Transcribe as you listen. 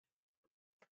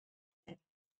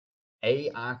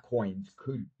AI coins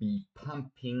could be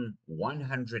pumping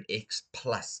 100x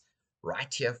plus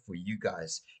right here for you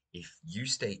guys. If you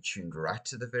stay tuned right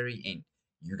to the very end,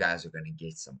 you guys are going to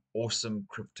get some awesome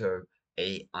crypto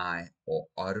AI or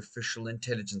artificial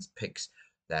intelligence picks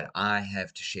that I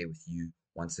have to share with you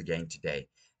once again today.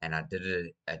 And I did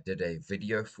a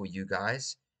video for you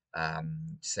guys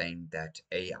saying that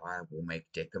AI will make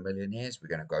deca millionaires.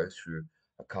 We're going to go through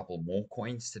a couple more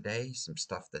coins today, some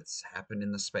stuff that's happened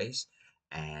in the space,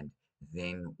 and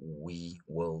then we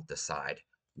will decide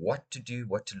what to do,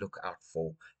 what to look out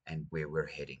for, and where we're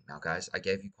heading. Now, guys, I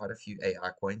gave you quite a few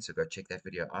AI coins, so go check that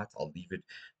video out. I'll leave it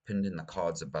pinned in the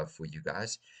cards above for you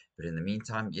guys. But in the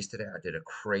meantime, yesterday I did a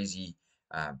crazy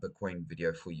Bitcoin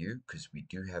video for you because we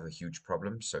do have a huge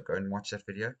problem. So go and watch that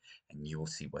video, and you will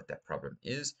see what that problem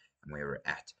is and where we're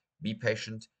at. Be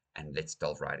patient, and let's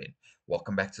delve right in.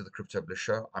 Welcome back to the Crypto Bliss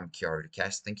Show. I'm Kiara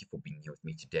DeCast. Thank you for being here with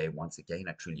me today. Once again,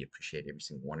 I truly appreciate every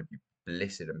single one of you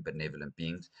blessed and benevolent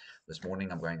beings. This morning,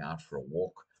 I'm going out for a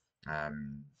walk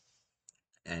um,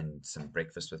 and some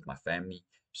breakfast with my family.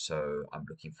 So I'm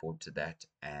looking forward to that.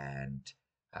 And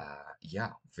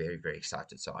yeah, very, very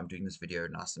excited. So I'm doing this video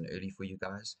nice and early for you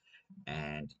guys.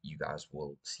 And you guys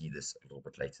will see this a little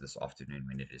bit later this afternoon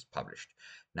when it is published.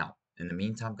 Now, in the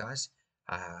meantime, guys,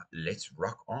 let's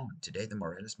rock on. Today, the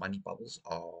Morales money bubbles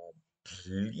are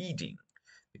bleeding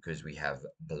because we have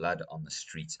blood on the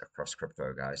streets across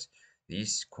crypto, guys.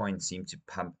 These coins seem to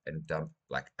pump and dump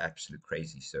like absolute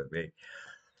crazy. So very,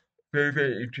 very,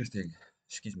 very interesting.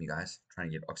 Excuse me, guys.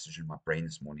 Trying to get oxygen in my brain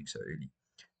this morning so early.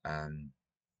 Um,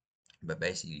 but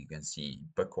basically, you can see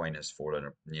Bitcoin has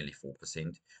fallen nearly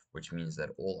 4%, which means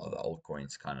that all other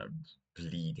altcoins kind of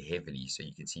bleed heavily. So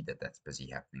you can see that that's busy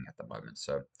happening at the moment.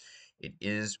 So it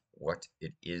is what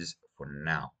it is for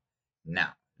now.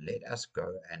 Now, let us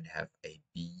go and have a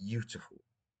beautiful,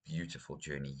 beautiful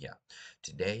journey here.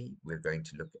 Today, we're going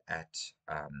to look at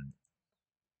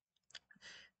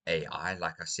AI,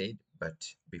 like I said.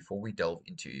 But before we delve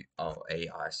into our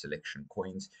AI selection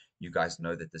coins, you guys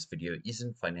know that this video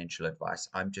isn't financial advice.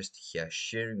 I'm just here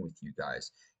sharing with you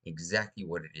guys exactly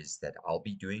what it is that I'll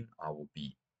be doing. I will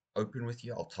be open with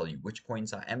you. I'll tell you which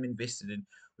coins I am invested in,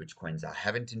 which coins I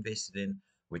haven't invested in,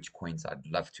 which coins I'd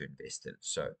love to invest in.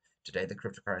 So today, the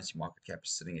cryptocurrency market cap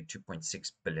is sitting at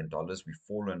 $2.6 billion. We've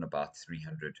fallen about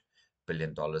 $300 billion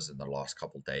in the last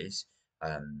couple of days.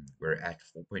 We're at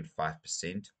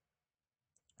 4.5%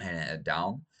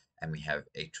 down, and we have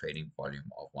a trading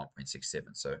volume of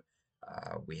 1.67. So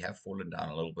we have fallen down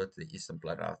a little bit. There is some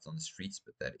blood out on the streets,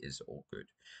 but that is all good.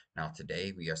 Now,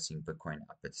 today we are seeing Bitcoin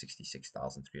up at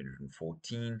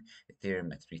 66,314,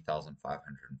 Ethereum at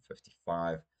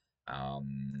 3,555.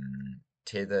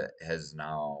 Tether has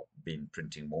now been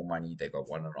printing more money. They got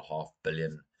 1.5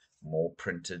 billion more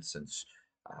printed since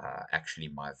actually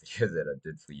my video that I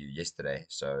did for you yesterday.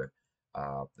 So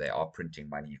they are printing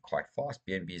money quite fast.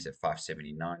 BNB is at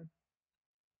 579,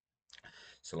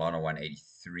 Solana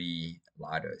 183,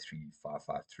 Lido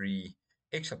 3553,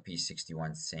 XRP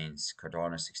 61 cents,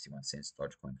 Cardano 61 cents,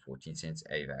 Dogecoin 14 cents,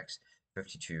 AVAX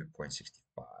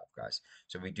 52.65, guys.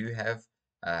 So we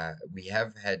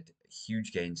have had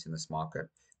huge gains in this market.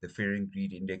 The Fear and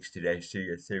Greed Index today is sitting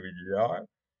at 79.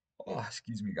 Oh,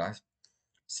 excuse me, guys.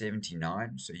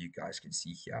 79. So you guys can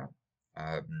see here.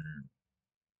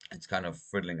 It's kind of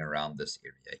fiddling around this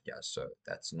area here, so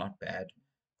that's not bad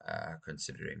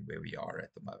considering where we are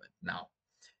at the moment. Now,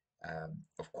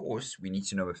 of course, we need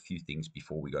to know a few things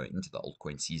before we go into the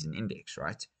altcoin season index,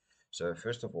 right? So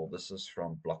first of all, this is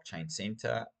from Blockchain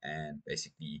Center, and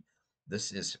basically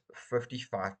this is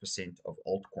 55% of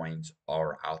altcoins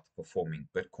are outperforming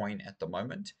Bitcoin at the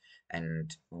moment,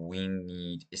 and we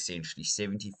need essentially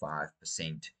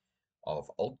 75% of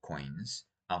altcoins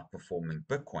outperforming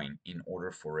Bitcoin in order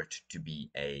for it to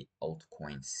be a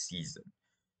altcoin season.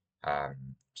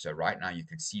 So right now you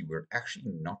can see we're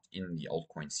actually not in the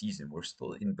altcoin season. We're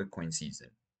still in Bitcoin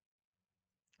season.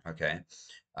 Okay.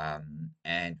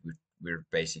 And we're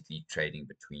basically trading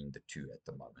between the two at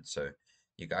the moment. So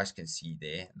you guys can see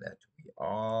there that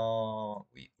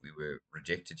we were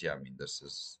rejected here. I mean, this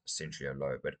is essentially a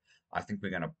low, but I think we're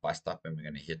going to bust up and we're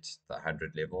going to hit the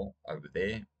 100 level over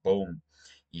there. Boom.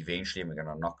 Eventually, we're going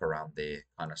to knock around there,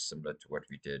 kind of similar to what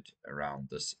we did around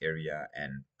this area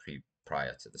and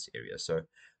prior to this area. So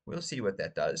we'll see what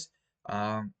that does.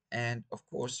 And of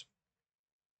course,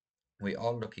 we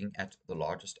are looking at the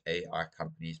largest AI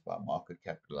companies by market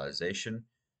capitalization.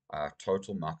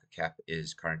 Total market cap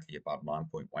is currently about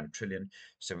 9.1 trillion.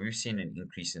 So we've seen an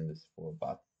increase in this for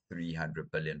about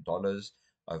 $300 billion.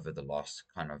 over the last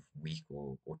kind of week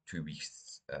or 2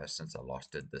 weeks since I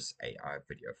last did this AI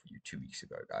video for you 2 weeks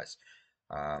ago, guys.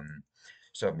 Um,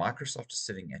 so Microsoft is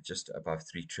sitting at just above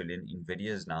 3 trillion.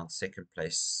 Nvidia is now in second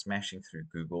place, smashing through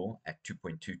Google at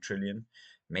 2.2 trillion.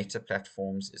 Meta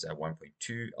Platforms is at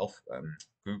 1.2.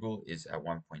 Google is at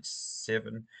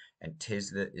 1.7, and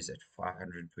Tesla is at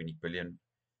 520 billion.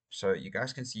 So you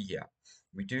guys can see here,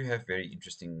 we do have very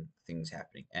interesting things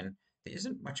happening, and there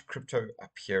isn't much crypto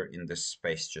up here in this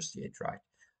space just yet, right?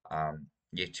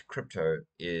 Yet crypto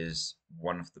is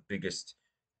one of the biggest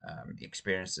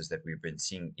experiences that we've been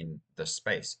seeing in the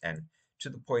space, and to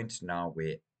the point now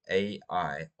where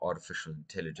AI, artificial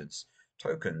intelligence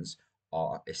tokens,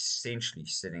 are essentially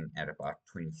sitting at about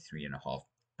 $23.5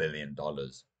 billion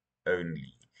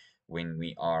only, when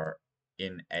we are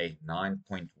in a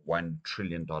 $9.1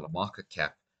 trillion market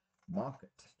cap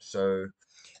market. So,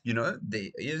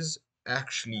 there is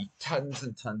actually tons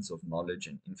and tons of knowledge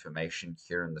and information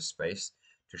here in the space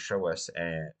to show us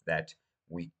that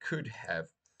we could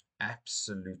have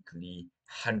absolutely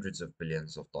hundreds of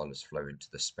billions of dollars flow into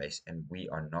the space, and we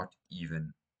are not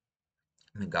even,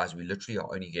 I mean, guys, we literally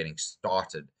are only getting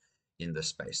started in this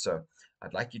space. So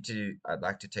I'd like to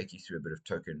take you through a bit of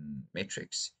token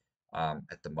metrics.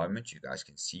 At the moment, you guys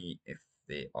can see if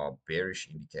there are bearish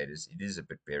indicators. It is a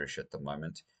bit bearish at the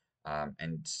moment.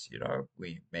 And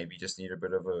we maybe just need a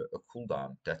bit of a cool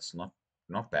down. That's not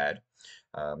bad.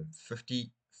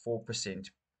 54%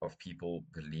 of people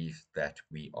believe that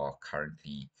we are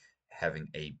currently having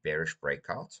a bearish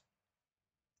breakout.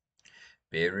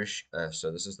 Bearish,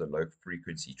 so this is the low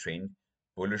frequency trend.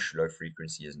 Bullish low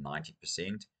frequency is 90%.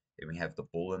 Then we have the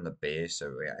bull and the bear. So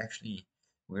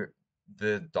we're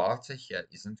the data here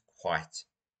isn't quite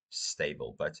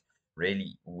stable, but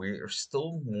really we're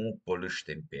still more bullish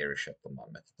than bearish at the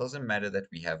moment. It doesn't matter that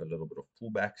we have a little bit of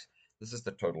pullbacks. This is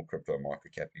the total crypto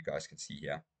market cap you guys can see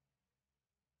here.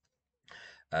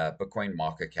 Bitcoin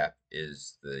market cap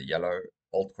is the yellow,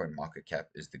 altcoin market cap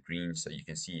is the green. So you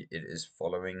can see it is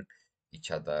following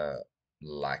each other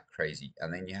like crazy.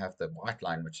 And then you have the white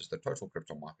line, which is the total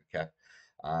crypto market cap,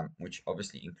 which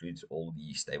obviously includes all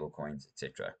the stable coins,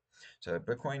 etc. So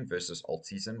Bitcoin versus alt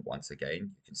season, once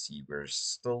again, you can see we're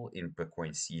still in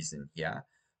Bitcoin season here.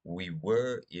 We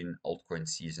were in altcoin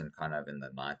season kind of in the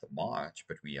 9th of March,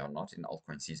 but we are not in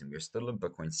altcoin season. We're still in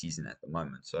Bitcoin season at the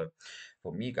moment. So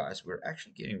for me, guys, we're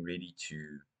actually getting ready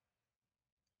to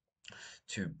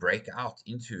break out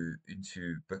into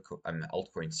Bitcoin,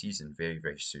 altcoin season very,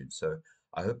 very soon. So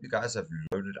I hope you guys have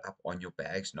loaded up on your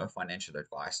bags. No financial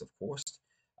advice, of course.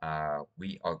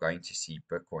 We are going to see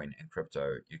Bitcoin and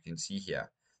crypto. You can see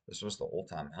here, this was the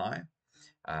all-time high.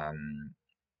 Um,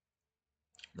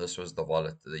 this was the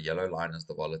yellow line is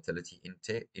the volatility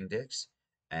index,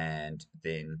 and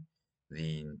then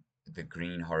the the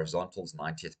green horizontal is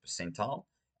 90th percentile,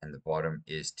 and the bottom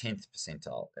is 10th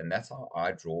percentile. And that's how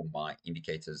I draw my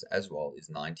indicators as well, is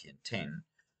 90 and 10.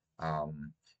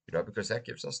 Because that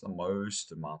gives us the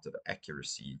most amount of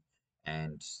accuracy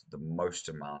and the most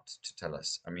amount to tell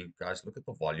us. I mean, guys, look at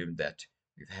the volume that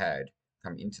we've had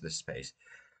come into the space.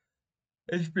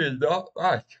 It's been not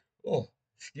much. Oh,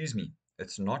 excuse me.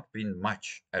 It's not been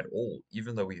much at all,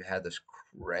 even though we've had this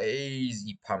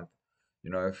crazy pump,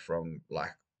 from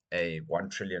like a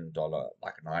 $1 trillion,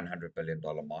 like $900 billion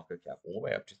market cap, all the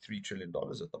way up to $3 trillion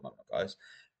at the moment, guys.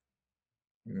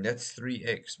 That's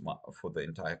 3x for the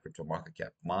entire crypto market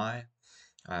cap. My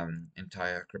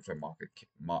entire crypto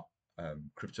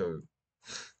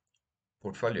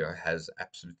portfolio has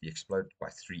absolutely exploded by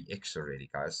 3x already,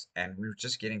 guys, and we're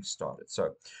just getting started.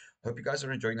 So hope you guys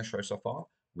are enjoying the show so far.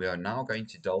 We are now going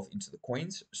to delve into the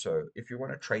coins. So if you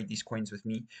want to trade these coins with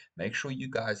me, make sure you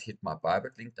guys hit my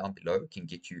Bybit link down below. It can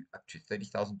get you up to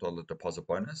 $30,000 deposit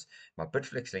bonus. My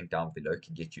Bitflex link down below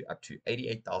can get you up to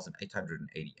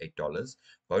 $88,888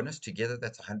 bonus. Together,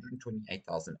 that's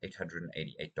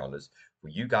 $128,888 for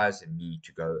you guys and me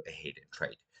to go ahead and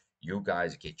trade. You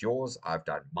guys get yours, I've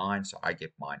done mine, so I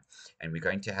get mine. And we're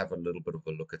going to have a little bit of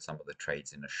a look at some of the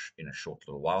trades in a short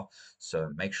little while.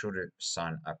 So make sure to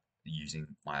sign up using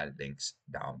my links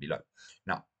down below.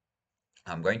 Now,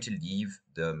 I'm going to leave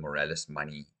the Morales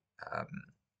Money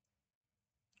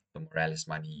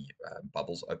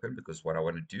bubbles open, because what I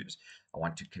want to do is I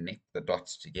want to connect the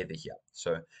dots together here.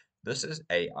 So this is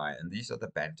AI, and these are the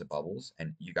banter bubbles,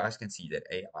 and you guys can see that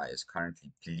AI is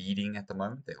currently bleeding at the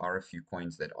moment. There are a few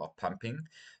coins that are pumping.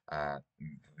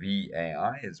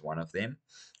 VAI is one of them,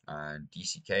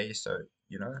 DCK. So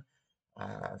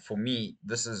for me,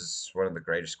 this is one of the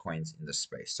greatest coins in this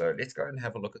space. So let's go and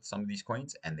have a look at some of these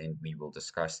coins, and then we will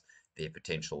discuss their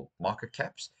potential market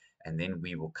caps, and then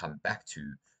we will come back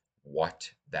to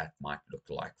what that might look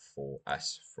like for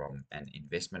us from an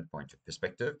investment point of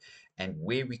perspective, and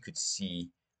where we could see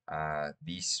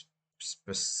these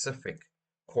specific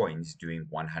coins doing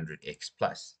 100x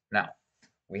plus. Now,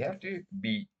 we have to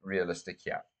be realistic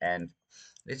here, and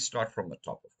let's start from the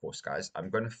top, of course, guys. I'm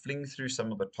going to fling through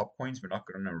some of the top coins. We're not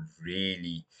going to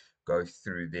really go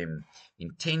through them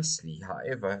intensely.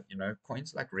 However,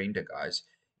 coins like Render, guys,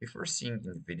 if we're seeing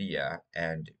Nvidia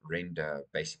and Render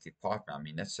basically partner, I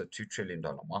mean, that's a $2 trillion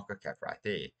market cap right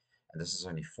there. And this is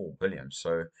only 4 billion.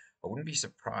 So I wouldn't be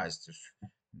surprised if,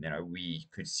 we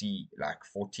could see like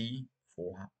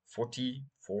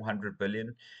 400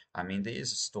 billion. I mean, there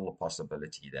is still a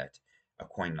possibility that a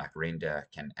coin like Render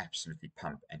can absolutely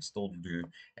pump and still do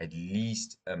at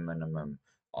least a minimum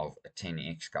of a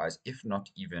 10x, guys, if not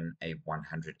even a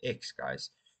 100x,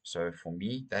 guys. So for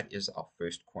me, that is our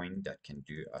first coin that can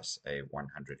do us a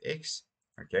 100x.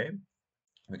 Okay,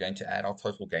 we're going to add our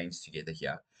total gains together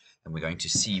here, and we're going to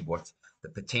see what the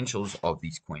potentials of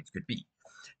these coins could be.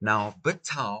 Now,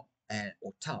 BitTau and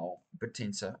or Tau,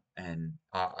 BitTensor, and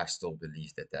I still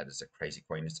believe that that is a crazy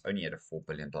coin. It's only at a $4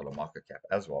 billion market cap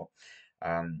as well,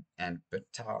 and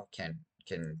BitTau can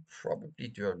probably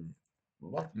do a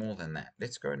lot more than that.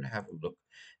 Let's go and have a look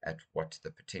at what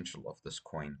the potential of this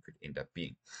coin could end up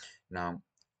being. Now,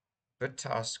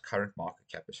 BitTau's current market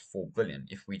cap is 4 billion.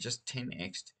 If we just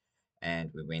 10x'd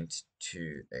and we went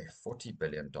to a $40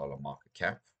 billion market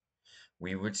cap,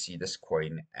 we would see this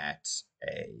coin at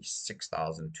a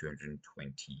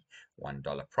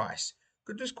 $6,221 price.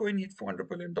 Could this coin hit $400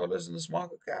 billion in this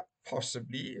market cap?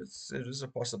 Possibly. It is a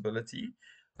possibility.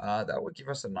 That would give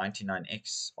us a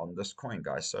 99x on this coin,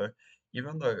 guys. So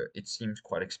even though it seems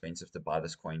quite expensive to buy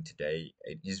this coin today,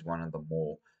 it is one of the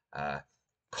more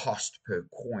cost per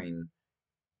coin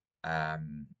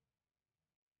um,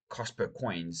 cost per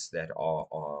coins that are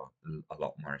a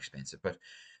lot more expensive. But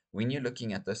when you're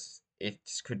looking at this, it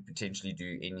could potentially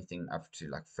do anything up to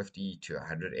like 50 to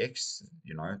 100x.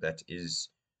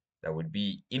 That would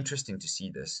be interesting to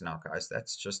see this. Now, guys,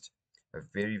 that's just a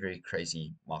very, very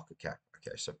crazy market cap.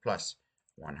 Okay, so plus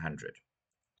 100.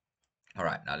 All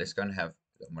right, now let's go and I'm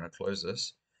going to close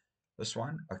this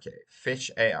one. Okay,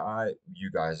 Fetch AI,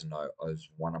 you guys know, is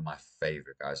one of my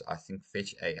favorite, guys. I think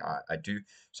Fetch AI, I do.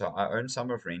 So I own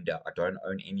some of Render. I don't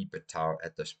own any BitTau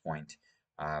at this point.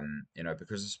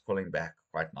 Because it's pulling back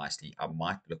quite nicely. I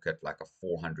might look at like a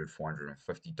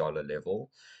 $450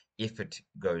 level if it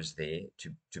goes there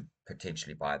to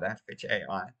potentially buy that. Fetch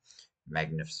AI,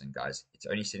 magnificent, guys. It's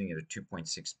only sitting at a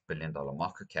 $2.6 billion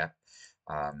market cap.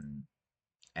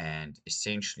 And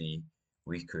essentially,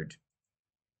 we could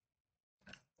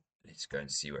let's go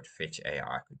and see what Fetch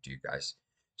AI could do, guys.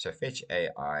 So Fetch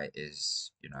AI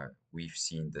is, we've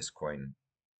seen this coin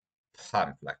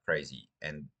pump like crazy,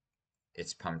 and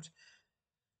it's pumped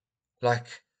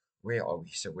like, where are we?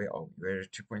 So where are we? We're at a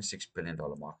 $2.6 billion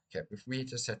market cap. If we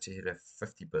just had to hit a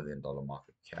 $50 billion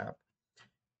market cap,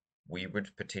 we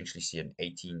would potentially see an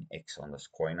 18x on this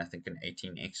coin. I think an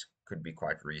 18x could be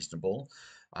quite reasonable.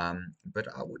 But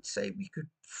I would say we could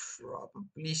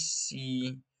probably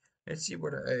see, let's see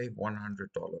what a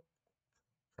 $100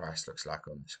 price looks like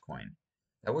on this coin.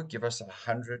 That would give us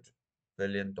 $100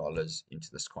 billion into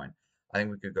this coin. I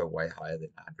think we could go way higher than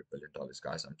 $100 billion,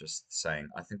 guys. I'm just saying.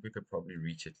 I think we could probably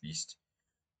reach at least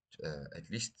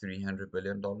 $300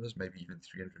 billion, maybe even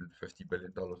 $350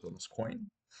 billion on this coin.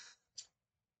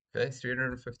 Okay,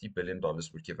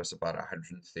 $350 would give us about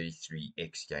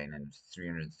 133x gain and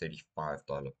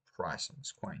 $335 price on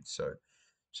this coin. So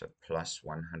plus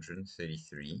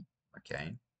 133.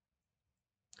 Okay.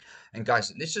 And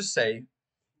guys, let's just say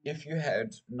if you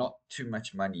had not too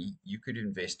much money, you could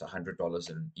invest $100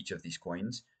 in each of these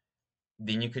coins.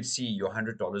 Then you could see your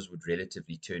 $100 would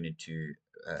relatively turn into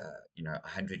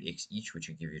 100x each, which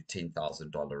would give you a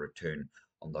 $10,000 return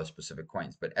on those specific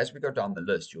coins. But as we go down the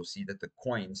list, you'll see that the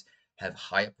coins have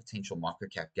higher potential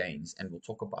market cap gains, and we'll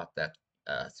talk about that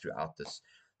throughout this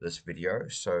video.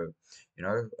 So,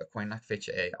 a coin like Fetch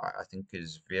AI, I think,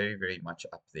 is very, very much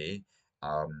up there.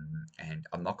 And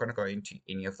I'm not going to go into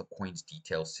any of the coins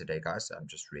details today, guys. I'm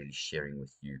just really sharing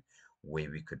with you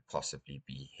where we could possibly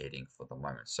be heading for the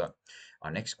moment. So our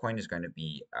next coin is going to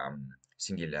be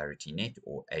Singularity Net,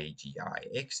 or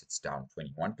AGIX. It's down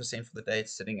 21% for the day.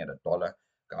 It's sitting at $1.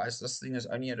 Guys, this thing is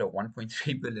only at a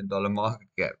 $1.3 billion market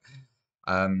cap.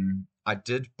 I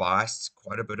did buy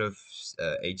quite a bit of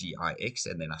AGIX,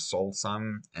 and then I sold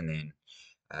some, and then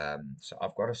so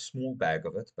I've got a small bag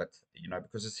of it, but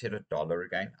because it's hit $1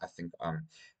 again, I think I'm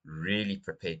really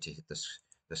prepared to hit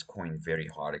this coin very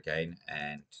hard again,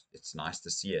 and it's nice to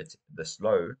see it this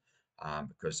low,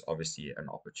 because obviously an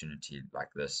opportunity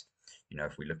like this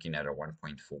if we're looking at a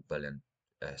 1.4 billion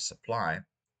supply,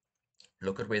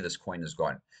 look at where this coin has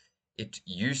gone. It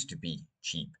used to be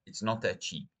cheap. It's not that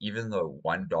cheap. Even though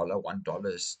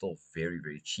 $1 is still very,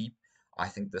 very cheap, I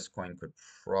think this coin could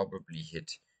probably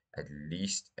hit at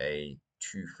least a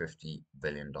 $250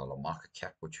 billion market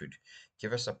cap, which would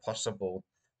give us a possible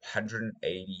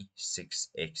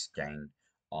 186x gain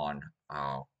on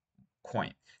our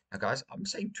coin. Now, guys, I'm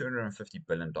saying $250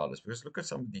 billion because look at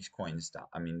some of these coins down.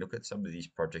 I mean, look at some of these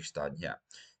projects down here.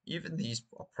 Even these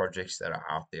are projects that are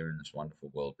out there in this wonderful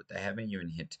world, but they haven't even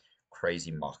hit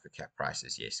crazy market cap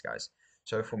prices. Yes, guys.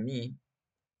 So for me,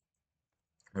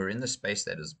 we're in the space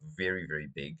that is very, very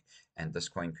big, and this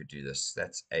coin could do this.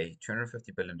 That's a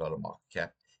 $250 billion market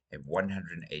cap, a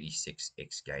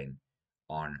 186x gain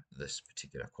on this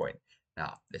particular coin.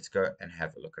 Now, let's go and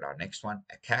have a look at our next one,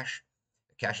 a cash.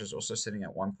 Cash is also sitting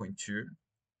at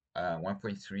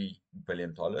 1.3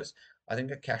 billion dollars. I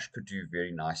think a cash could do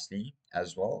very nicely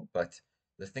as well, but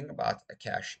the thing about a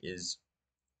cash is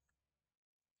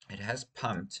it has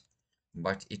pumped,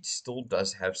 but it still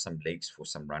does have some legs for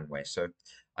some runway. So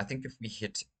I think if we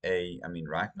hit I mean,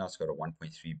 right now it's got a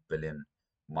 1.3 billion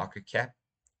market cap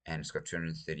and it's got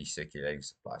 230 circulating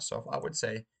supply. So if I would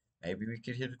say maybe we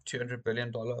could hit a $200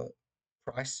 billion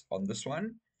price on this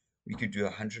one, we could do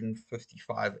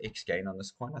 155x gain on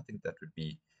this coin. I think that would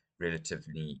be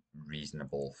relatively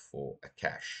reasonable for a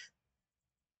cash.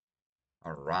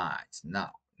 All right,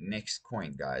 now next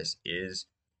coin, guys, is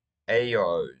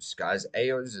AOs, guys.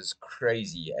 AOs is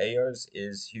crazy. AOs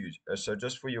is huge. So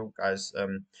just for you guys,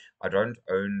 I don't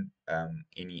own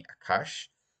any Akash.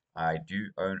 I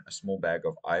do own a small bag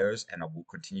of IOs, and I will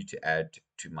continue to add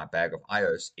to my bag of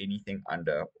IOs anything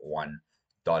under $1.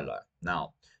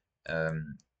 Now,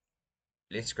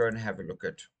 let's go and have a look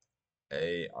at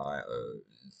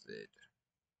AIOZ.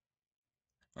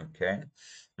 Okay.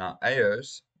 Now,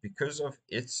 AOs, because of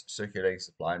its circulating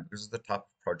supply and because of the type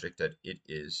of project that it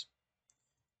is,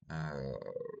 uh,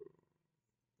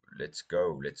 let's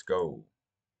go, let's go.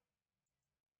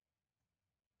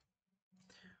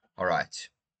 All right.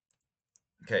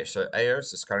 Okay, so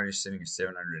AOS is currently sitting at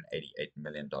 $788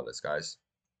 million, guys.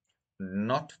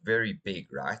 Not very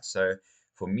big, right? So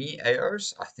for me,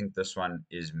 AOS, I think this one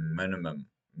is minimum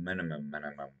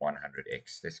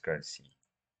 100x. Let's go and see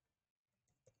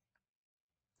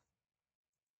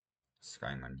what's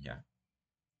going on here.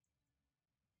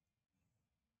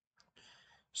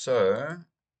 So,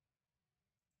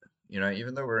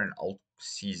 even though we're an alt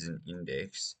season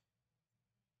index,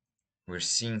 we're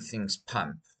seeing things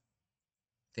pump.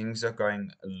 Things are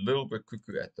going a little bit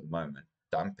cuckoo at the moment,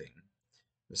 dumping.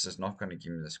 This is not going to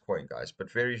give me this coin, guys, but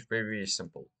very, very, very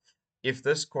simple. If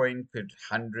this coin could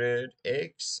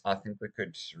 100x, I think we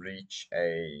could reach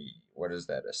what is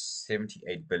that, a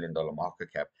 $78 billion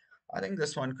market cap. I think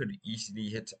this one could easily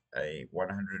hit a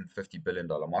 $150 billion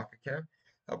market cap.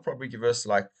 That'll probably give us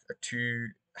like a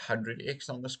 200x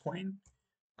on this coin.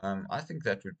 I think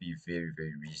that would be very,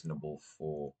 very reasonable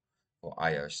for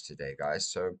iOS today, guys.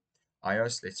 So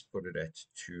iOS, let's put it at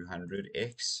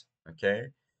 200x.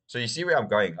 Okay. So you see where I'm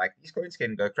going. Like these coins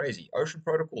can go crazy. Ocean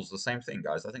Protocol is the same thing,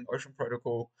 guys. I think Ocean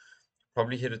Protocol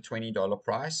probably hit a $20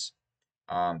 price.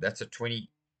 That's a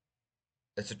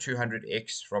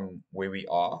 200x from where we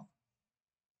are.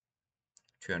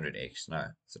 200x,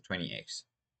 no, it's a 20x.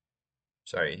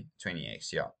 Sorry,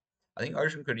 20x, yeah. I think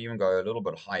Ocean could even go a little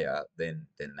bit higher than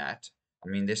that. I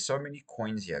mean, there's so many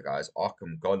coins here, guys.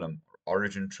 Arkham, Golem,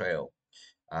 Origin Trail.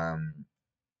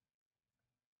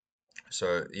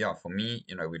 So yeah, for me,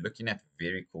 we're looking at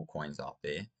very cool coins out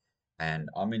there, and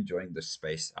I'm enjoying the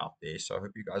space out there. So I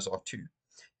hope you guys are too.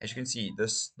 As you can see, the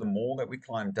more that we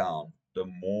climb down, the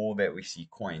more that we see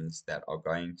coins that are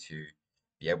going to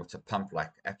be able to pump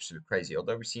like absolute crazy.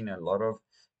 Although we've seen a lot of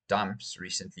dumps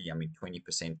recently, I mean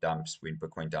 20% dumps when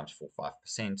Bitcoin dumps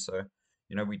 4-5%. So,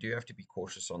 we do have to be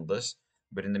cautious on this.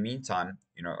 But in the meantime,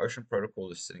 Ocean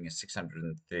Protocol is sitting at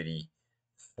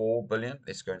 634 billion.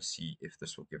 Let's go and see if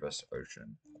this will give us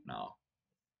Ocean now.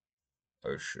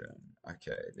 Ocean.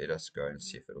 Okay, let us go and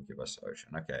see if it'll give us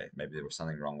Ocean. Okay, maybe there was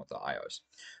something wrong with the IOs.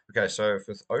 Okay, so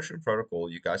with Ocean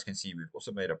Protocol, you guys can see we've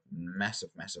also made a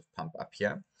massive, massive pump up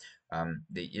here.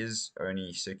 There is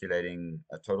only circulating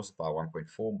a total supply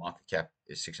 1.4, market cap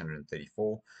is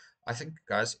 634. I think,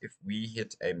 guys, if we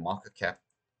hit a market cap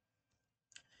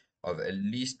of at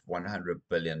least $100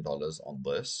 billion on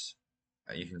this,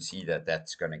 you can see that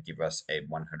that's going to give us a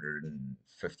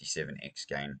 157x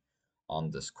gain on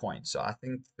this coin. So I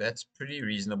think that's pretty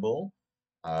reasonable.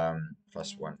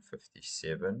 Plus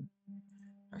 157.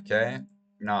 Okay.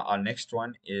 Now our next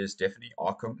one is definitely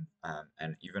Arkham,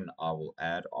 and even I will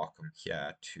add Arkham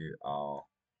here to our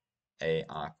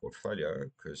AI portfolio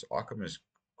because Arkham is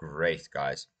great,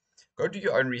 guys. Go do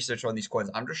your own research on these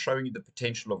coins. I'm just showing you the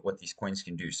potential of what these coins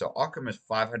can do. So Arkham is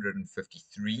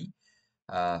 553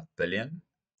 billion,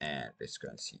 and let's go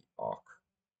and see Arkham.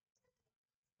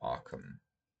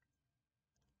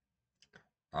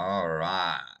 All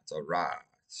right, all right.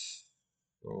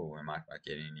 Oh, we might not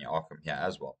get any Arkham here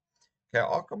as well. Okay,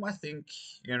 Arkham, I think,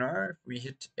 if we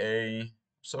hit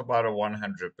about a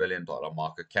 $100 billion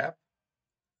market cap,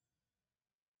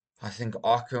 I think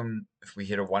Arkham, if we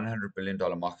hit a $100 billion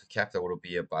market cap, that will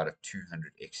be about a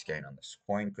 200x gain on this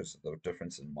coin because of the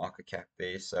difference in market cap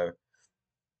there. So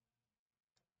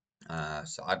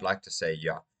I'd like to say,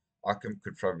 yeah, Arkham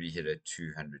could probably hit a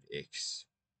 200x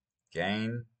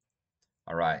gain.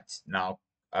 All right. Now,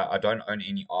 I don't own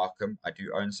any Arkham. I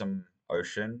do own some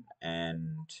Ocean.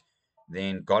 And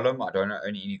then Gollum. I don't own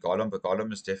any Gollum, but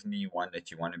Gollum is definitely one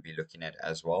that you want to be looking at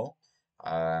as well.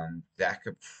 That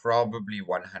could probably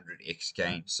 100x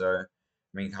gain. So, I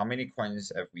mean, how many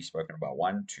coins have we spoken about?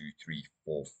 1, 2, 3,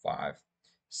 4, 5,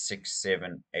 6,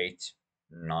 7, 8,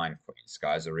 9 coins,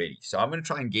 guys, already. So I'm going to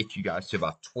try and get you guys to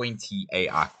about 20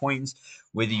 AI coins,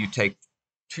 whether you take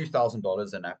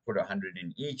 $2,000 and I put 100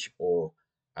 in each, or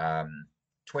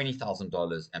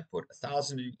 $20,000 and put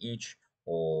 1,000 in each,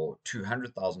 or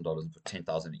 $200,000 and put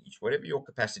 10,000 in each. Whatever your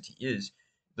capacity is,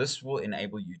 this will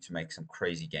enable you to make some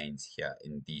crazy gains here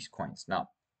in these coins. Now,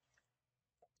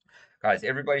 guys,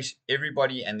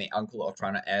 everybody and their uncle are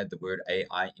trying to add the word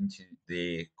AI into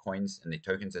their coins and their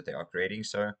tokens that they are creating.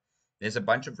 So there's a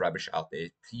bunch of rubbish out there.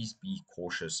 Please be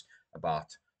cautious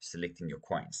about selecting your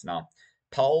coins. Now,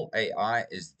 Poll AI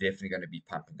is definitely going to be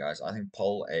pumping, guys. I think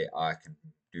Poll AI can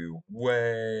do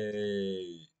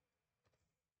way,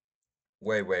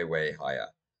 way, way, way higher.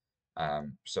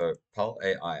 So Poll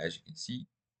AI, as you can see,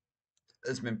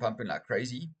 has been pumping like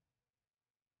crazy.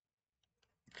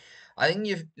 I think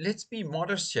if let's be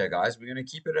modest here, guys. We're gonna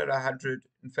keep it at 100.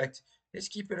 In fact, let's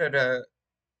keep it at a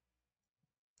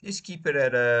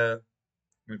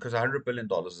because $100 billion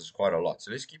is quite a lot. So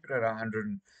let's keep it at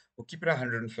 100. We'll keep it at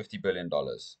 $150 billion.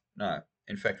 No,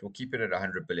 in fact, we'll keep it at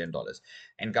 $100 billion.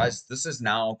 And guys, this is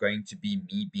now going to be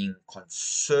me being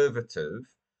conservative,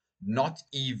 not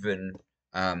even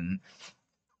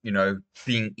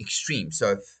being extreme.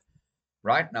 So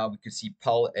right now we could see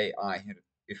Pal AI hit,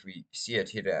 if we see it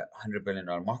hit a $100 billion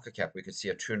market cap, we could see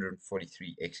a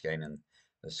 243x gain in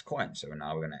this coin. So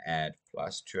now we're going to add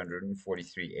plus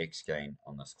 243x gain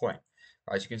on this coin.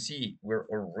 As you can see, we're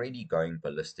already going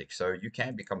ballistic. So you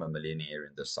can become a millionaire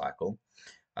in this cycle.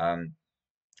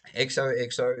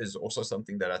 XOXO is also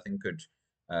something that I think could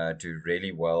do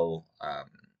really well.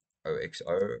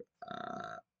 OXO,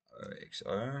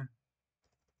 OXO,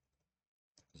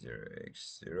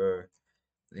 0x0.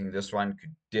 I think this one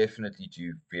could definitely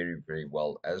do very, very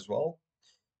well as well.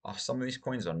 Some of these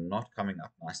coins are not coming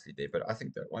up nicely there, but I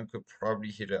think that one could probably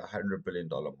hit a $100 billion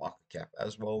market cap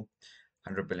as well.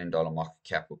 $100 billion market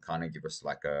cap will kind of give us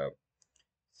like a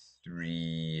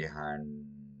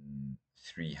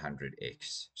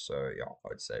 300x. So yeah, I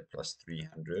would say plus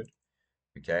 300.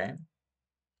 Okay.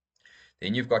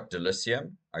 Then you've got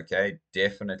Dilithium. Okay,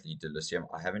 definitely Dilithium.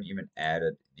 I haven't even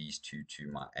added these two to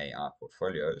my AI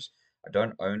portfolios. I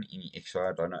don't own any XO.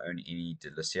 I don't own any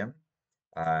Dilithium.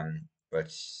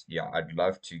 But yeah, I'd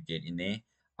love to get in there.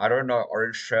 I don't know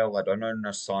Orange Trail. I don't know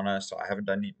Nasana, so I haven't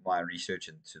done my research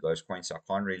into those coins. So I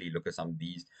can't really look at some of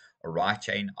these. Orion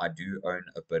Chain, I do own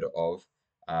a bit of.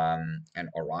 And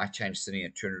Orion Chain sitting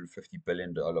at $250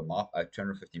 billion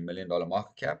 $250 million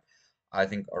market cap. I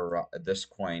think this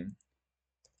coin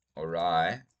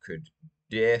Ori could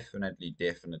definitely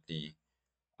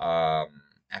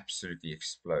absolutely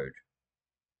explode.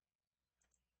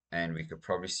 And we could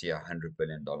probably see a $100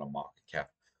 billion market cap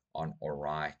on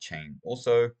Ori chain.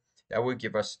 Also, that would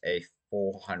give us a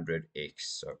 400x,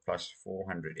 so plus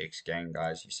 400x gain,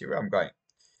 guys. You see where I'm going.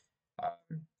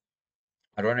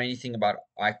 I don't know anything about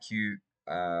IQ.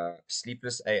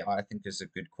 Sleepless AI, I think, is a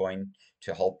good coin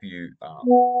to help you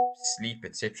sleep,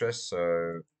 etc.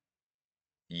 So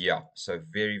yeah, so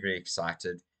very, very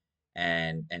excited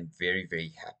and very,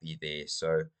 very happy there.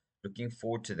 So looking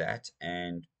forward to that.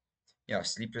 And yeah,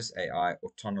 Sleepless AI,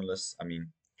 Autonomous, I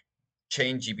mean,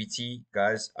 Chain GBT,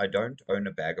 guys, I don't own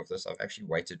a bag of this. I've actually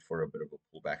waited for a bit of a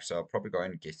pullback, so I'll probably go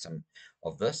and get some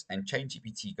of this. And Chain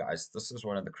GBT, guys, this is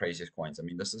one of the craziest coins. I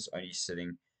mean, this is only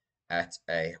sitting at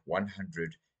a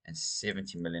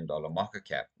 $170 million market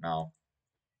cap. Now,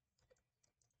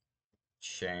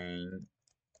 Chain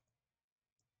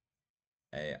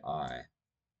AI.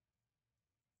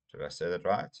 Did I say that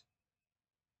right?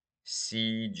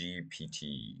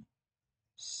 CGPT.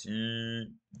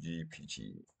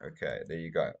 CGPT. Okay, there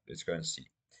you go. Let's go and see.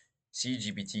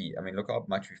 CGPT. I mean, look how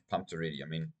much we've pumped already. I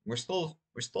mean, we're still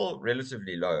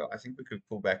relatively low. I think we could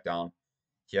pull back down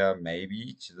here,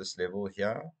 maybe to this level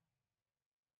here,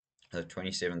 the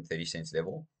 27.30 cents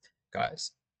level.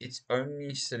 Guys, it's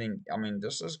only sitting. I mean,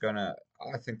 this is gonna.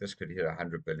 I think this could hit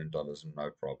 $100 billion,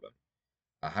 no problem.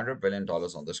 $100 billion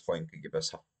on this coin could give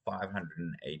us a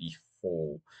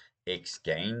 584x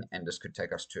gain, and this could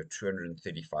take us to a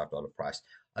 $235 price.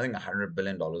 I think $100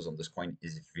 billion on this coin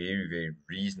is very, very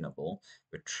reasonable,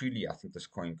 but truly, I think this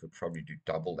coin could probably do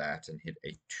double that and hit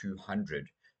a $200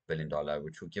 billion,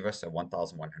 which will give us a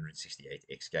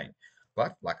 1,168x gain.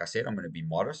 But like I said, I'm going to be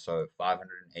modest, so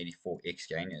 584x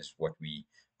gain is what we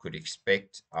could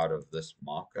expect out of this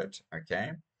market,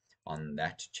 okay, on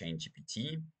that chain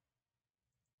GPT.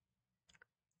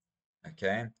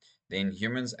 Okay, then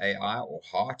humans AI or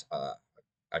heart.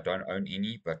 I don't own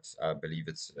any, but I believe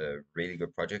it's a really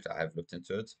good project. I have looked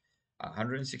into it.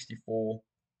 $164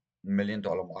 million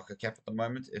market cap at the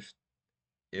moment.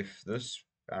 If this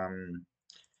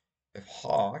if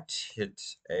heart hit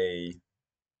a,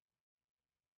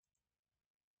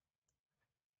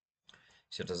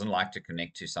 so it doesn't like to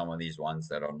connect to some of these ones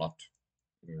that are not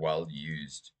well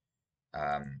used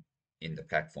um in the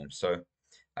platform. So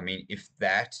I mean, if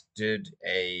that did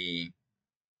a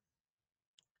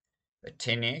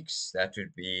 10x, that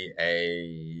would be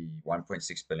a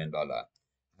 $1.6 billion.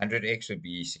 100x would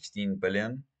be 16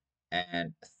 billion,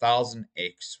 and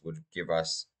 1000x would give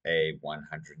us a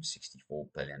 $164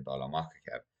 billion market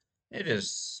cap. It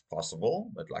is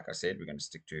possible, but like I said, we're going to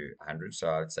stick to 100. So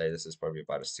I'd say this is probably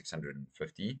about a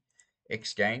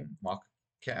 650x gain market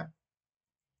cap.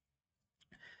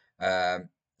 Um,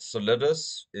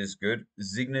 Solidus is good.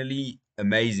 Zignally,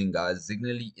 amazing, guys.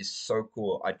 Zignally is so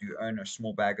cool. I do own a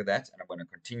small bag of that, and I'm going to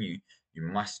continue. You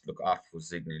must look out for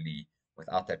Zignally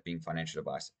without that being financial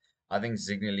advice. I think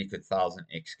Zignally could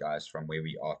 1000x, guys, from where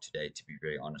we are today, to be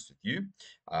very honest with you.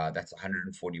 That's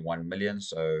 141 million.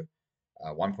 So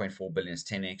 1.4 billion is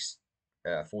 10x.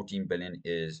 14 billion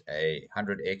is a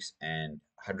 100x, and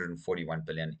 141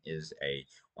 billion is a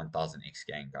 1000x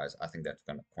gain, guys. I think that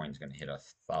coin's gonna hit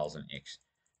 1000x,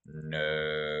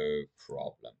 no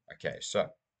problem. Okay,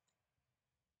 so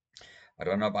I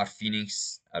don't know about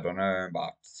Phoenix. I don't know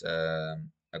about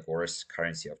Agora's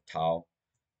currency of Tau.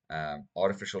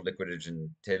 Artificial liquid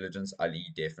intelligence, Ali,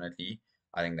 definitely.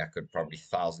 I think that could probably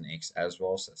 1000x as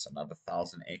well. So that's another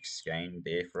 1000x gain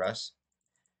there for us.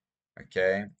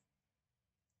 Okay,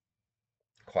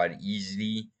 quite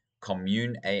easily.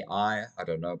 Commune AI, I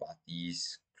don't know about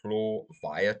these. Claw,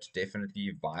 Viat,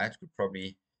 definitely. Viat could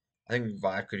probably, I think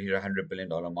Viat could hit $100 billion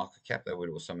market cap. That would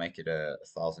also make it a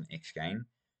 1000x gain.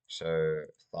 So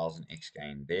 1000x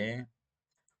gain there.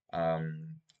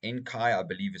 Enkai, I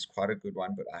believe, is quite a good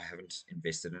one, but I haven't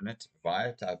invested in it.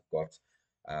 Viat, I've got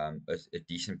a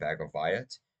decent bag of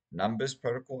Viat. Numbers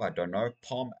protocol, I don't know.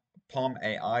 Palm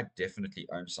AI definitely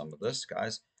owns some of this,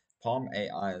 guys. Palm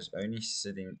AI is only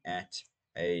sitting at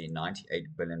a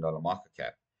 $98 billion market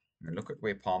cap. I mean, look at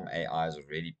where Palm AI is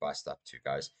already bust up to,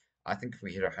 guys. I think if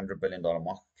we hit $100 billion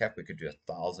market cap, we could do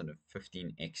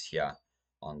 1015x here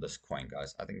on this coin,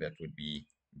 guys. I think that would be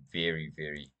very,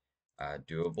 very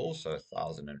doable. So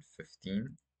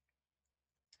 1015.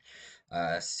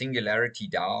 Singularity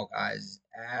DAO, guys,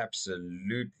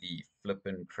 absolutely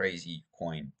flippin' crazy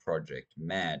coin project.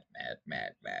 Mad, mad,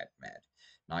 mad, mad, mad.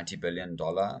 $90 billion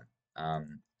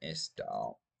S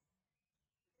DAO.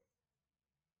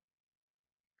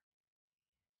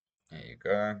 There you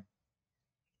go.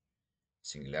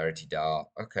 Singularity DAO.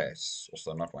 Okay, it's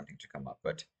also not wanting to come up,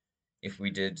 but if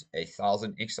we did a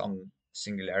 1000x on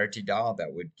Singularity DAO,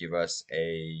 that would give us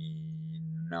a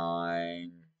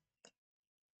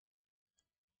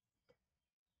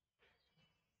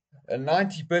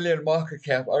 90 billion market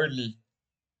cap only.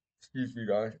 Excuse me,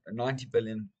 guys. A 90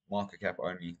 billion market cap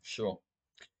only. Sure.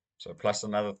 So plus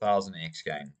another 1000x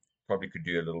gain. Probably could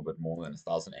do a little bit more than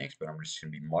 1000x, but I'm just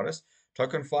going to be modest.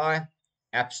 TokenFi,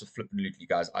 absolutely,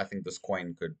 guys. I think this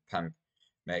coin could pump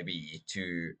maybe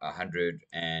to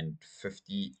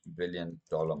 $150 billion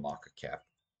market cap.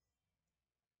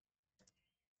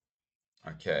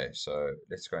 Okay, so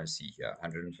let's go and see here.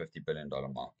 $150 billion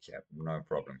market cap. No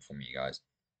problem for me, guys.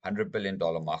 $100 billion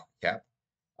market cap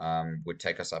would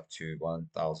take us up to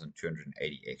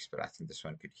 1,280x, but I think this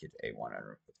one could hit a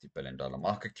 $150 billion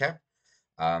market cap.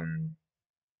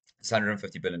 This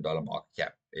 $150 billion market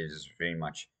cap is very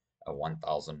much a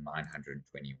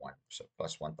 1,921, so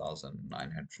plus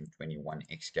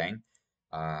 1,921x gain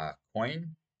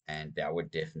coin, and that would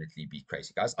definitely be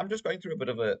crazy. Guys, I'm just going through a bit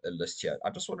of a list here. I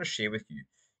just want to share with you.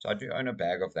 So I do own a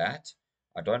bag of that.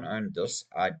 I don't own this.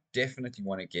 I definitely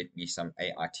want to get me some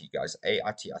AIT, guys.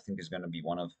 AIT, I think, is going to be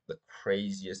one of the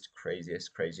craziest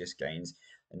gains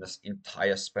in this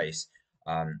entire space.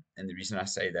 And the reason I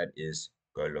say that is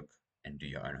go look and do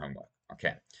your own homework.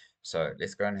 Okay, so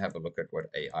let's go and have a look at what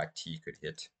AIT could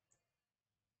hit.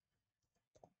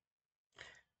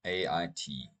 AIT,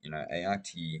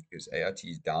 AIT, because AIT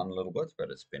is down a little bit, but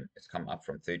it's come up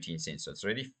from 13 cents, so it's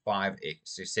already 5x,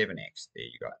 so 7x. There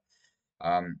you go.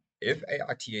 If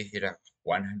AIT hit a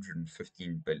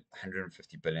 150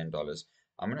 billion dollars,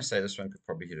 I'm gonna say this one could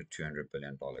probably hit a $200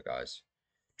 billion, guys.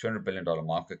 $200 billion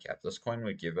market cap. This coin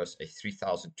would give us a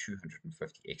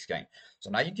 3,250x gain.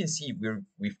 So now you can see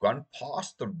we've gone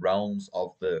past the realms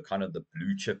of the kind of the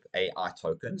blue chip AI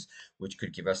tokens, which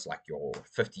could give us like your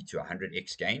 50 to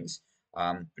 100x gains.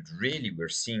 But really, we're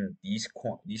seeing these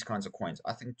kinds of coins.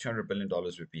 I think $200 billion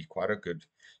would be quite a good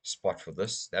spot for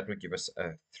this. That would give us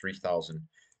a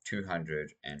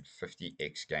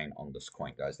 3,250x gain on this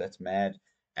coin, guys. That's mad.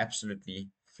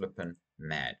 Absolutely flippin'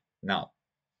 mad. Now,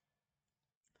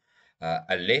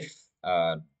 Aleph,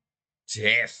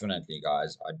 definitely,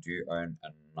 guys. I do own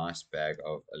a nice bag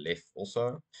of Aleph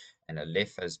also, and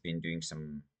Aleph has been doing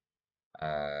some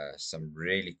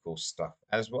really cool stuff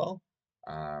as well.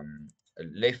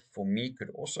 Aleph for me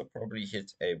could also probably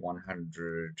hit a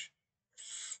 100,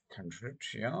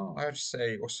 yeah.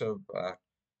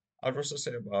 I'd also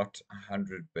say about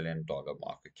 $100 billion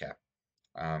market cap,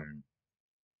 um,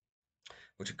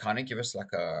 which would kind of give us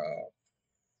like a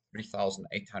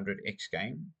 3,800x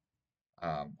gain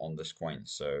on this coin.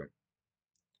 So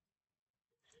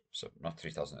not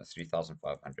 3,000,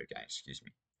 3,500 gains, excuse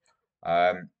me.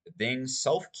 Then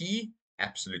self key,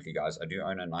 absolutely, guys. I do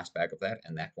own a nice bag of that,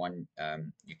 and that one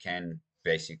you can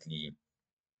basically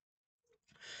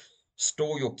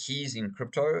store your keys in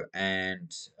crypto,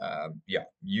 and yeah,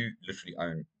 you literally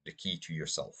own the key to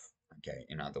yourself. Okay,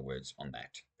 in other words, on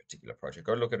that particular project,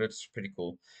 go look at it. It's pretty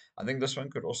cool. I think this one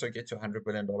could also get to $100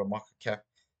 billion market cap.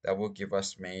 That will give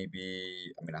us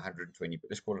maybe, I mean, 120, but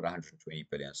let's call it 120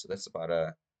 billion. So that's about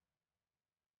a,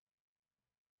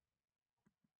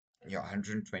 yeah,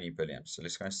 120 billion. So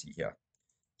let's go and see here.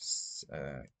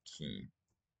 Key.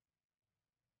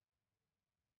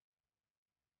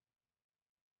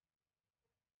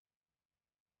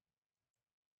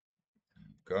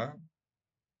 Go.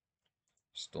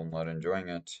 Still not enjoying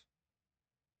it.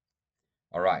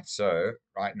 All right, so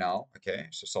right now, okay,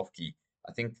 so soft key.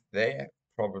 I think they're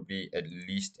probably at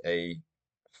least a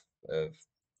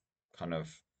kind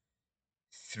of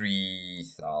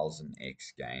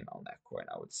 3,000x gain on that coin,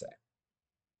 I would say.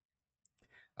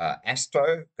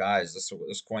 Astro, guys, this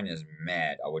coin is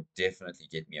mad. I would definitely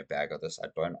get me a bag of this. I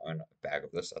don't own a bag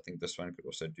of this. I think this one could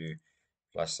also do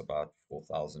plus about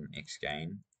 4,000x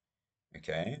gain.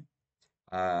 Okay.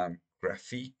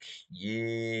 Graphic,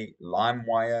 yeah.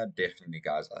 LimeWire, definitely,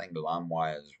 guys. I think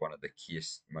LimeWire is one of the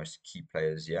most key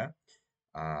players here.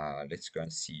 Let's go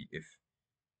and see if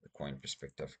the coin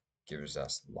perspective gives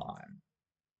us LimeWire.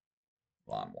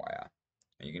 Are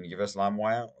you going to give us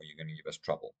LimeWire, or are you going to give us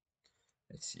trouble?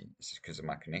 Let's see. This is because of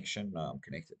my connection. No, I'm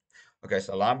connected. Okay,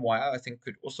 so LimeWire, I think,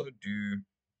 could also do.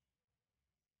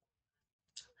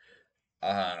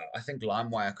 I think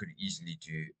LimeWire could easily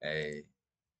do a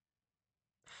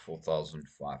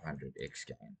 4,500x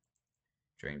gain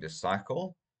during this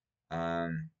cycle.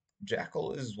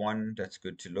 Jackal is one that's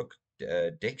good to look.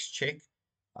 Dex check.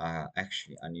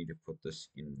 Actually, I need to put this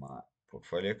in my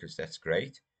portfolio because that's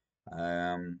great.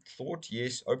 Thought,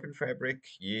 yes. Open Fabric,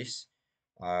 yes.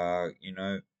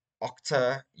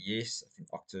 Octa, yes. I think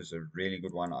Octa is a really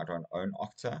good one. I don't own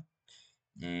Octa.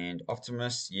 And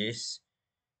Optimus, yes.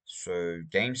 So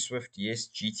Game Swift, yes.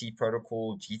 GT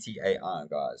Protocol, GTAI,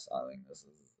 guys. I think this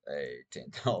is a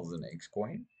 10,000x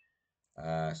coin.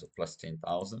 So plus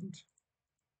 10,000.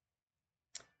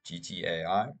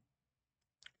 GTAI,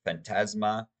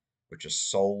 Phantasma, which is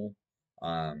Soul.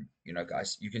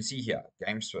 Guys, you can see here,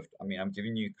 Game Swift. I mean, I'm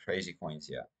giving you crazy coins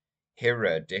here.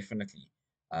 Hera, definitely.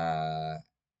 Uh,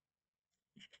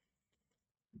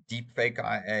 Deepfake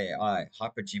AI,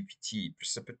 HyperGPT,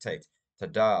 Precipitate,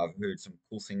 Tada, I've heard some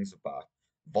cool things about.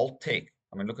 Vault-Tec,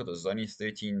 I mean, look at this, it's only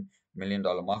 $13 million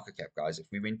market cap, guys. If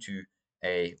we went to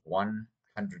a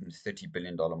 $130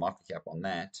 billion market cap on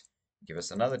that, give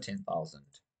us another 10,000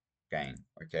 gain,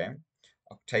 okay?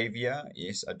 Octavia,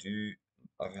 yes, I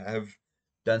have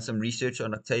done some research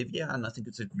on Octavia, and I think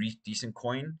it's a decent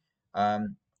coin.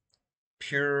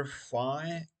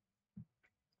 Purify,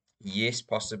 yes,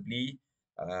 possibly.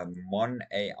 Mon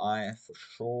AI for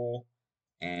sure.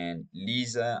 And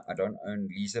Lisa, I don't own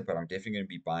Lisa, but I'm definitely going to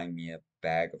be buying me a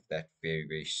bag of that very,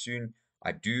 very soon.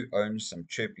 I do own some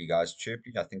Chirpy, guys.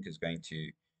 Chirpy, I think, is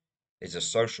a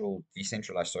social,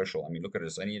 decentralized social. I mean, look at it,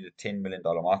 it's only at a $10 million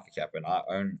market cap, and I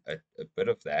own a bit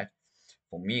of that.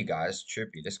 For me, guys,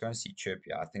 Chirpy, let's go and see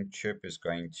Chirpy. I think Chirp is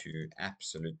going to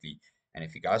absolutely, and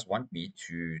if you guys want me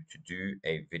to do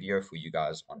a video for you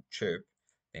guys on Chirp,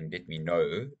 then let me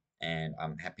know, and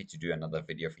I'm happy to do another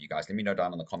video for you guys. Let me know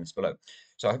down in the comments below.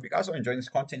 So I hope you guys are enjoying this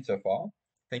content so far.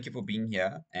 Thank you for being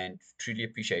here and truly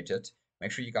appreciate it.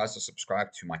 Make sure you guys are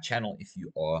subscribed to my channel if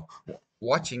you are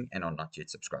watching and are not yet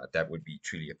subscribed. That would be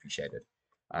truly appreciated.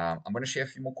 I'm going to share a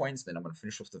few more coins, then I'm going to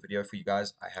finish off the video for you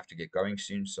guys. I have to get going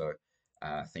soon, so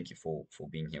thank you for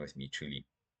being here with me, truly.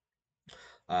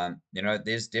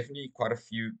 There's definitely quite a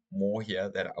few more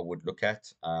here that I would look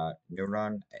at.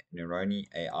 Neuroni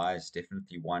AI is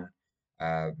definitely one.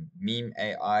 Meme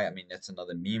AI, I mean, that's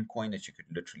another meme coin that you could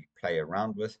literally play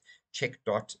around with. Check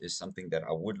Dot is something that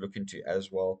I would look into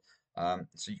as well.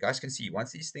 So you guys can see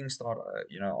once these things start, are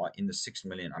in the 6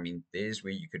 million, I mean, there's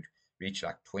where you could reach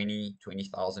like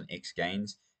 20,000 X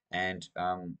gains. And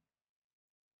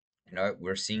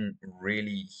we're seeing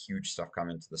really huge stuff come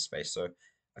into the space. So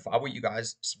if I were you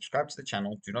guys, subscribe to the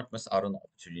channel. Do not miss out on the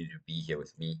opportunity to be here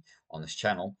with me on this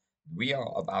channel. We are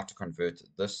about to convert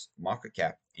this market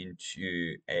cap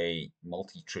into a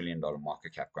multi-trillion-dollar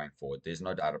market cap going forward. There's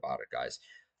no doubt about it, guys.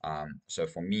 So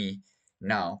for me,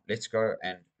 now let's go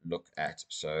and look at,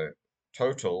 so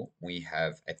total, we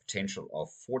have a potential of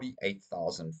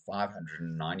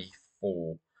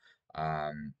 48,594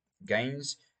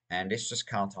 gains. And let's just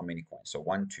count how many coins. So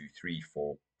 1, 2, 3,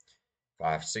 4,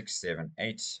 5, 6, 7,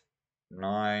 8,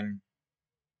 9,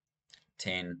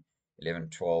 10, 11,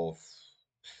 12,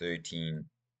 13,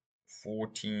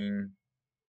 14,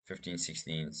 15,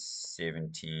 16,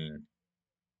 17,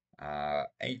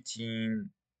 18,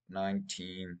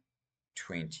 19,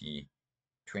 20,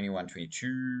 21,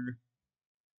 22,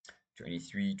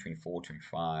 23, 24,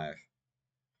 25,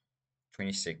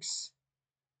 26,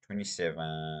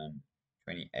 27,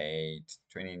 28,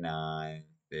 29,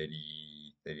 30,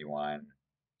 31,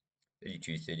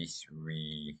 32,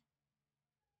 33,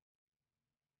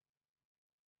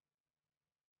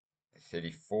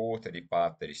 34,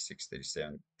 35, 36,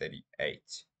 37,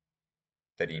 38,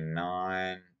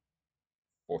 39,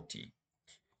 40.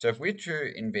 So if we're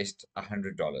to invest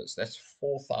 $100, that's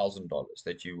 $4,000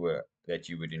 that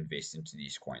you would invest into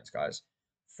these coins, guys.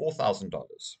 $4,000.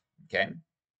 Okay.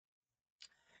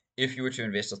 If you were to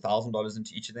invest $1,000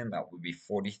 into each of them, that would be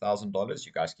 $40,000.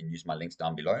 You guys can use my links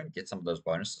down below and get some of those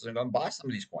bonuses and go and buy some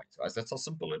of these coins, guys. That's how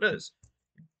simple it is.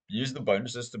 Use the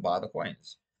bonuses to buy the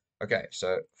coins. Okay,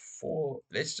 so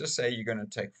let's just say you're going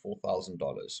to take $4,000.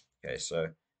 Okay, so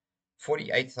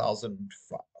 48,000.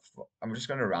 I'm just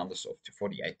going to round this off to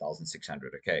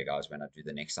 48,600. Okay, guys, when I do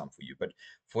the next sum for you, but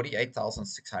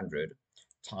 48,600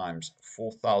 times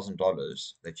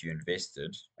 $4,000 that you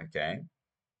invested, okay,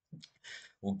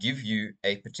 will give you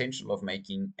a potential of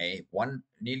making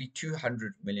nearly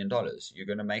 $200 million. You're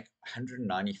going to make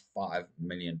 $195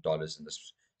 million in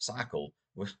this cycle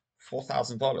with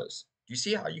 $4,000. Do you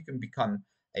see how you can become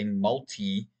a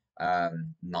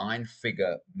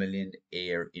nine-figure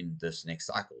millionaire in this next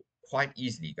cycle? Quite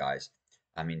easily, guys.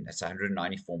 I mean, it's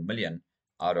 194 million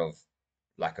out of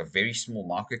like a very small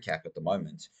market cap at the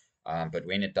moment. But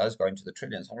when it does go into the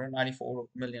trillions, 194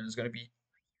 million is going to be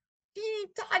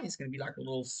tiny. It's going to be like a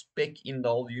little speck in the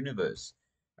whole universe.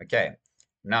 Okay,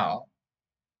 now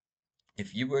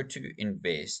if you were to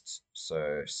invest,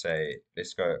 so say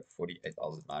let's go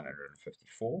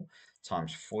 48,954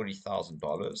 times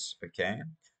 $40,000. Okay,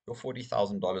 your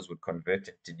 $40,000 would convert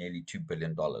it to nearly $2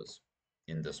 billion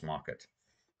in this market.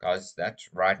 Guys, that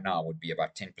right now would be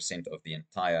about 10% of the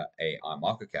entire AI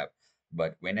market cap.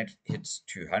 But when it hits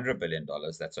 $200 billion,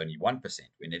 that's only 1%.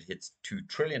 When it hits $2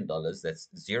 trillion, that's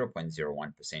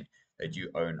 0.01% that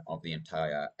you own of the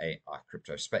entire AI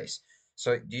crypto space.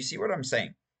 So do you see what I'm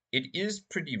saying? It is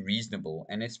pretty reasonable,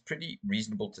 and it's pretty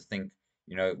reasonable to think,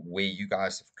 where you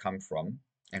guys have come from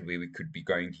and where we could be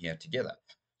going here together.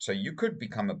 So you could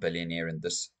become a billionaire in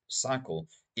this cycle.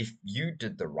 If you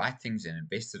did the right things and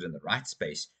invested in the right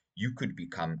space, you could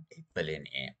become a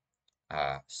billionaire.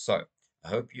 So I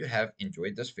hope you have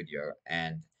enjoyed this video,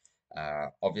 and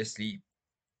obviously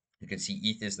you can see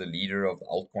ETH is the leader of the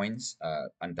altcoins.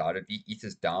 Undoubtedly, ETH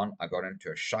is down. I got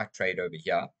into a short trade over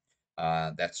here.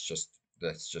 That's just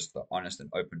the honest and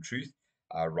open truth.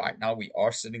 Right now, we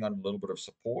are sitting on a little bit of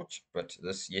support, but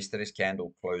yesterday's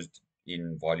candle closed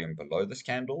in volume below this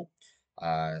candle.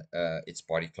 its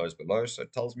body closed below. So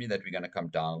it tells me that we're going to come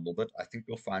down a little bit. I think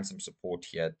we'll find some support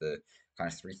here at the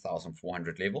kind of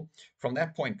 3,400 level. From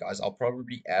that point, guys, I'll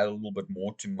probably add a little bit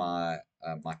more to my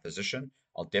my position.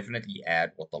 I'll definitely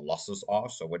add what the losses are.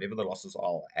 So whatever the losses are,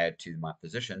 I'll add to my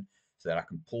position so that I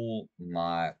can pull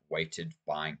my weighted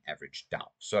buying average down.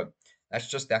 So that's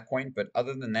just that coin. But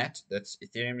other than that, that's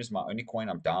Ethereum is my only coin.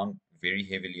 I'm down very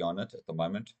heavily on it at the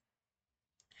moment.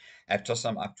 APLHA,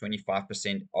 I'm up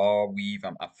 25%. Weave,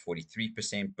 I'm up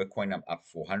 43%. Bitcoin, I'm up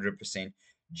 400%.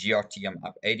 GRT, I'm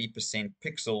up 80%.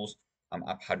 Pixels, I'm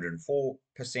up 104%,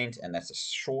 and that's a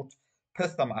short.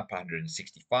 Pith, I'm up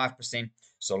 165%.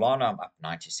 Solana, I'm up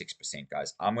 96%,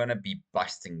 guys. I'm going to be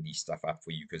busting these stuff up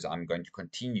for you because I'm going to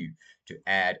continue to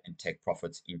add and take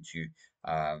profits into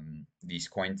these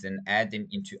coins and add them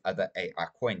into other AI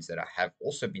coins that I have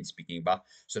also been speaking about.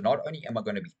 So not only am I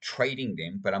going to be trading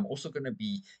them, but I'm also going to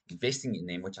be investing in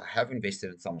them, which I have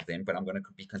invested in some of them, but I'm going to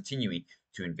be continuing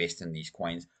to invest in these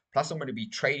coins. Plus, I'm going to be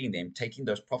trading them, taking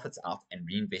those profits out and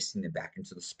reinvesting them back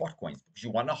into the spot coins because you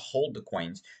want to hold the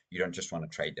coins. You don't just want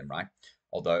to trade them, right?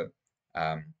 Although,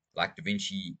 like Da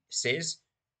Vinci says,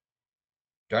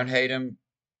 don't hate him.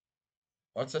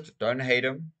 What's it? Don't hate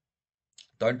him.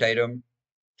 Don't date him.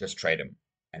 Just trade him.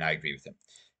 And I agree with him.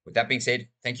 With that being said,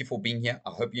 thank you for being here.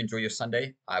 I hope you enjoy your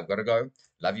Sunday. I've got to go.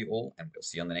 Love you all, and we'll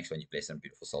see you on the next one. You blessed and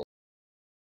beautiful souls.